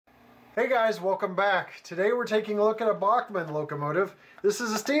Hey guys, welcome back. Today we're taking a look at a Bachmann locomotive. This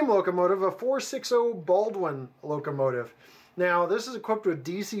is a steam locomotive, a 460 Baldwin locomotive. Now this is equipped with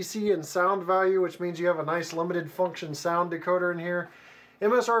DCC and Soundvalue, which means you have a nice limited function sound decoder in here.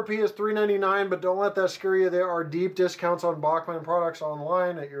 MSRP is $3.99, but don't let that scare you. There are deep discounts on Bachmann products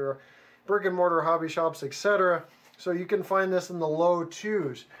online at your brick and mortar hobby shops, etc. So you can find this in the low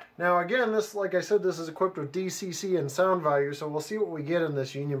twos. Now again, this, like I said, this is equipped with DCC and Soundvalue, so we'll see what we get in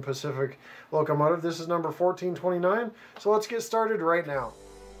this Union Pacific locomotive. This is number 1429, so let's get started right now.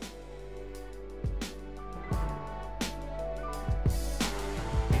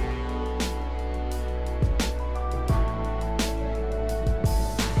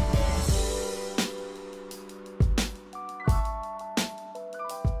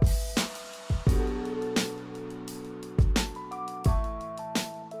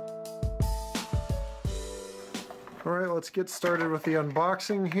 Alright, let's get started with the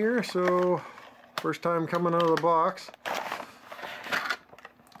unboxing here. So, first time coming out of the box.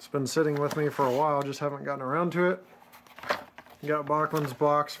 It's been sitting with me for a while, just haven't gotten around to it. You got Bachmann's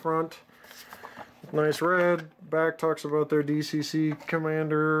box front. Nice red. Back talks about their DCC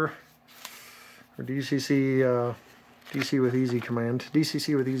commander. Or DCC, DC with easy command.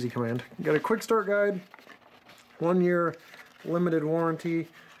 DCC with easy command. You got a quick start guide. 1 year limited warranty.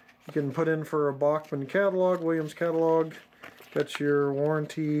 You can put in for a Bachmann catalog, Williams catalog. Got your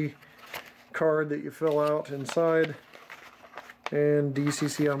warranty card that you fill out inside. And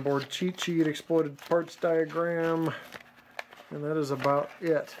DCC on board cheat sheet, exploded parts diagram. And that is about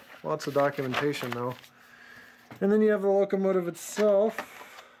it. Lots of documentation though. And then you have the locomotive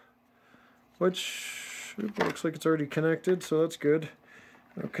itself, which looks like it's already connected, so that's good.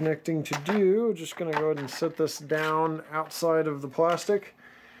 No connecting to do. Just going to go ahead and set this down outside of the plastic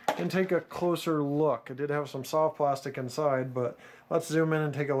and take a closer look. I did have some soft plastic inside, but let's zoom in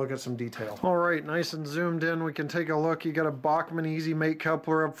and take a look at some detail. Alright, nice and zoomed in, we can take a look. You got a Bachmann Easy Mate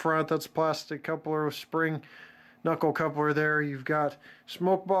coupler up front. That's plastic coupler with spring knuckle coupler there. You've got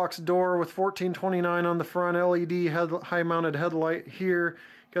smoke box door with 1429 on the front, LED high mounted headlight here.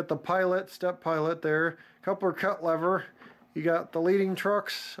 Got the pilot, step pilot there. Coupler cut lever. You got the leading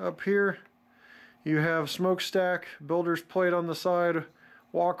trucks up here. You have smokestack, builder's plate on the side.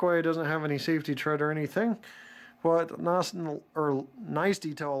 Walkway doesn't have any safety tread or anything, but nice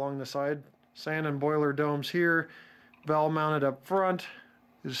detail along the side. Sand and boiler domes here. Bell mounted up front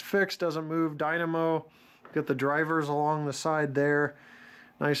is fixed, doesn't move. Dynamo. Got the drivers along the side there.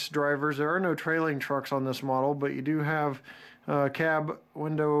 Nice drivers. There are no trailing trucks on this model, but you do have cab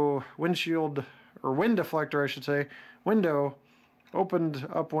windshield or wind deflector, I should say. Window, opened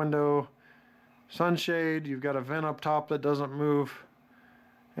up window, sunshade. You've got a vent up top that doesn't move.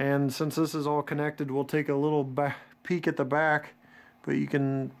 And since this is all connected, we'll take a little peek at the back, but you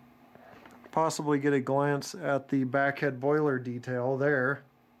can possibly get a glance at the backhead boiler detail there.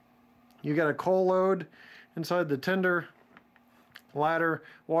 You got a coal load inside the tender, ladder,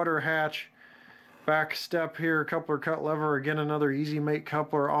 water hatch, back step here, coupler cut lever, again another Easy Mate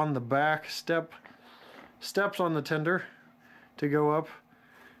coupler on the back, steps on the tender to go up,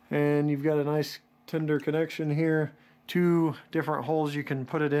 and you've got a nice tender connection here. 2 different holes you can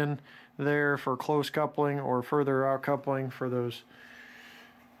put it in there for close coupling or further out coupling for those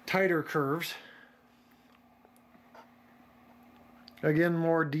tighter curves. Again,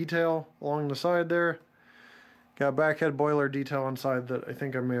 more detail along the side there. Got backhead boiler detail inside that I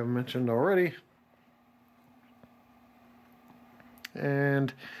think I may have mentioned already.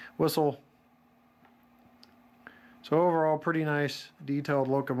 And whistle. So overall, pretty nice detailed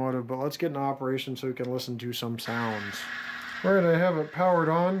locomotive, but let's get into operation so we can listen to some sounds. Alright, I have it powered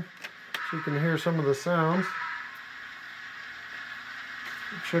on so you can hear some of the sounds.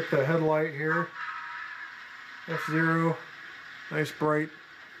 Check the headlight here. F0, nice bright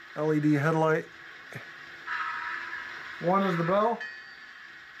LED headlight. 1 is the bell.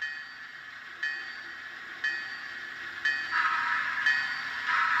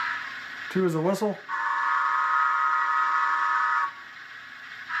 2 is the whistle.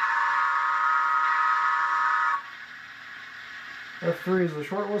 F3 is the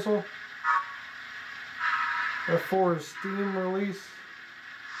short whistle. F4 is steam release.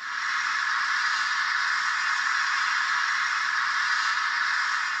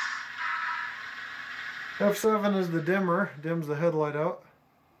 F7 is the dimmer, dims the headlight out.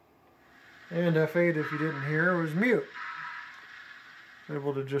 And F8, if you didn't hear, was mute.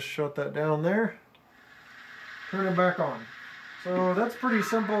 Able to just shut that down there. Turn it back on. So that's pretty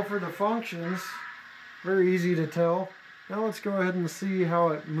simple for the functions. Very easy to tell. Now let's go ahead and see how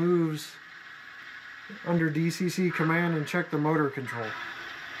it moves under DCC command and check the motor control.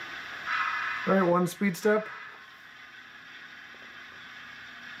 All right, 1 speed step.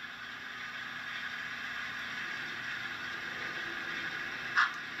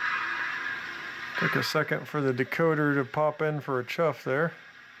 Take a second for the decoder to pop in for a chuff there.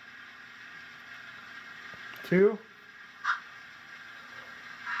 2.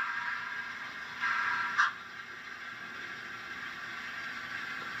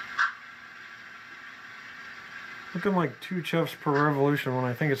 Looking like 2 chuffs per revolution when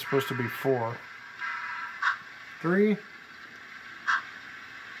I think it's supposed to be 4. 3.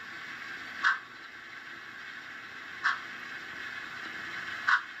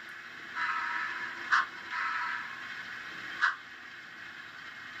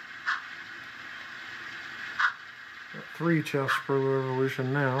 3 chuffs per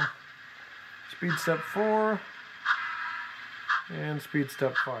revolution now. Speed step 4 and speed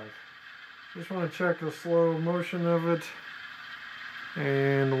step 5. Just want to check the slow motion of it.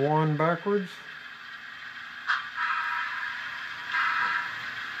 And 1 backwards.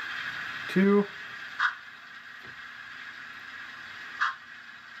 2.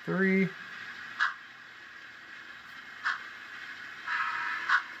 3.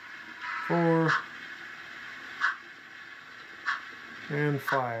 4. And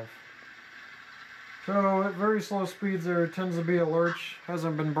 5. So at very slow speeds there tends to be a lurch.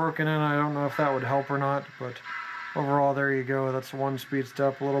 Hasn't been broken in. I don't know if that would help or not, but overall there you go. That's 1 speed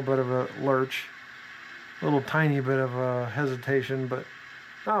step, a little bit of a lurch. A little tiny bit of a hesitation, but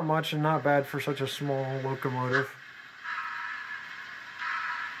not much and not bad for such a small locomotive.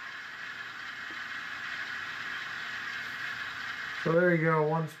 So there you go,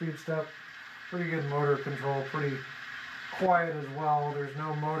 1 speed step. Pretty good motor control, pretty quiet as well. There's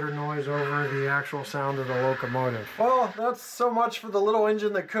no motor noise over the actual sound of the locomotive. Well, that's so much for the little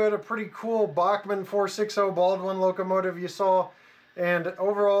engine that could. A pretty cool Bachmann 460 Baldwin locomotive you saw. And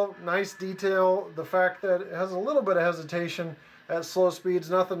overall, nice detail. The fact that it has a little bit of hesitation at slow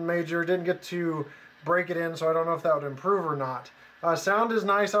speeds, nothing major. Didn't get to break it in, so I don't know if that would improve or not. Sound is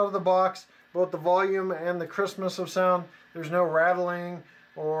nice out of the box, both the volume and the crispness of sound. There's no rattling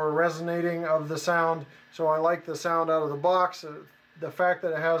or resonating of the sound, so I like the sound out of the box. The fact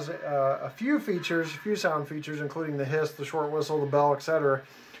that it has a few sound features, including the hiss, the short whistle, the bell, etc.,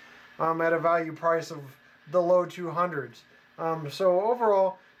 at a value price of the low 200s. So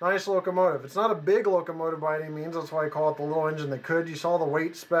overall, nice locomotive. It's not a big locomotive by any means. That's why I call it the little engine that could. You saw the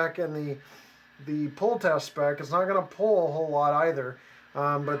weight spec and the pull test spec. It's not going to pull a whole lot either,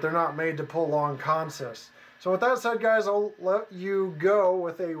 but they're not made to pull long consists. So with that said, guys, I'll let you go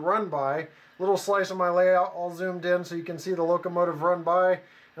with a run by. Little slice of my layout all zoomed in so you can see the locomotive run by.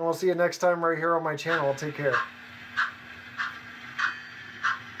 And we'll see you next time right here on my channel. Take care.